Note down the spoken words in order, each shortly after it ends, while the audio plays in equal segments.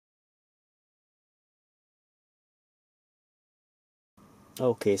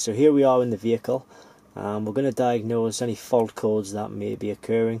Okay, so here we are in the vehicle. We're going to diagnose any fault codes that may be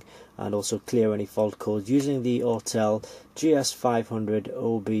occurring and also clear any fault codes using the Autel GS500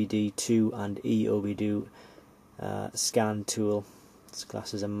 OBD2 and eOBD scan tool. It's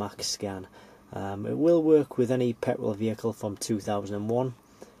classed as a max scan. It will work with any petrol vehicle from 2001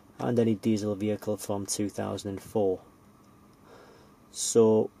 and any diesel vehicle from 2004.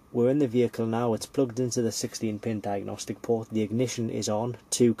 So we're in the vehicle now. It's plugged into the 16-pin diagnostic port. The ignition is on,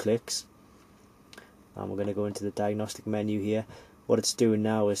 2 clicks. And we're going to go into the diagnostic menu here. What it's doing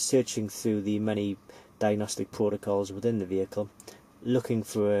now is searching through the many diagnostic protocols within the vehicle, looking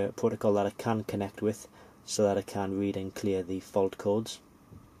for a protocol that it can connect with so that it can read and clear the fault codes.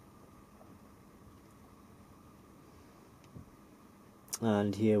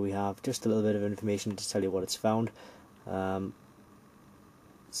 And here we have just a little bit of information to tell you what it's found.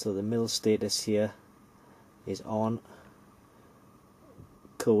 So the mill status here is on,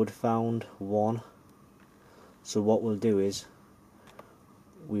 code found 1. So what we'll do is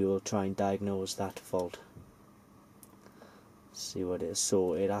we will try and diagnose that fault. See what it is.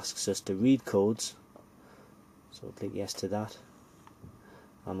 So it asks us to read codes, so we'll click yes to that,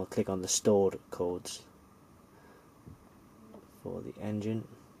 and we'll click on the stored codes for the engine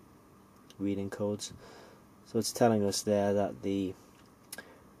reading codes. So it's telling us there that the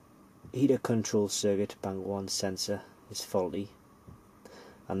heater control circuit bank 1 sensor is faulty,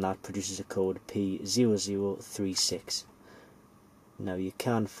 and that produces a code P0036. Now you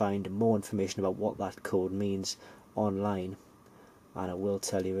can find more information about what that code means online, and it will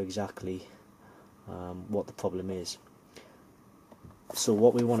tell you exactly what the problem is. So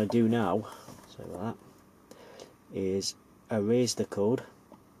what we want to do now, sorry about that, is erase the code.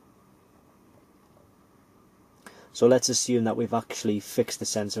 So let's assume that we've actually fixed the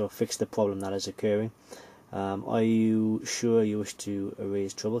sensor or fixed the problem that is occurring. Are you sure you wish to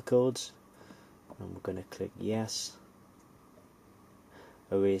erase trouble codes? And we're going to click yes.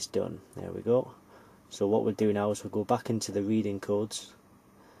 Erase done. There we go. So what we'll do now is we'll go back into the reading codes,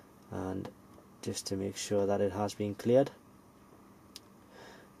 and just to make sure that it has been cleared.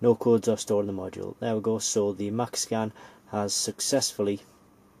 No codes are stored in the module. There we go. So the max scan has successfully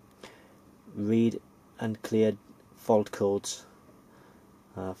read and cleared fault codes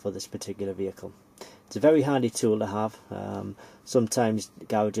for this particular vehicle. It's a very handy tool to have. Sometimes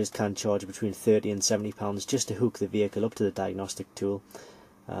garages can charge between £30 and £70 just to hook the vehicle up to the diagnostic tool,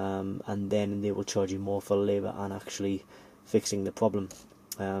 and then they will charge you more for labour and actually fixing the problem.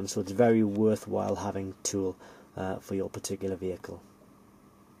 So it's very worthwhile having a tool for your particular vehicle.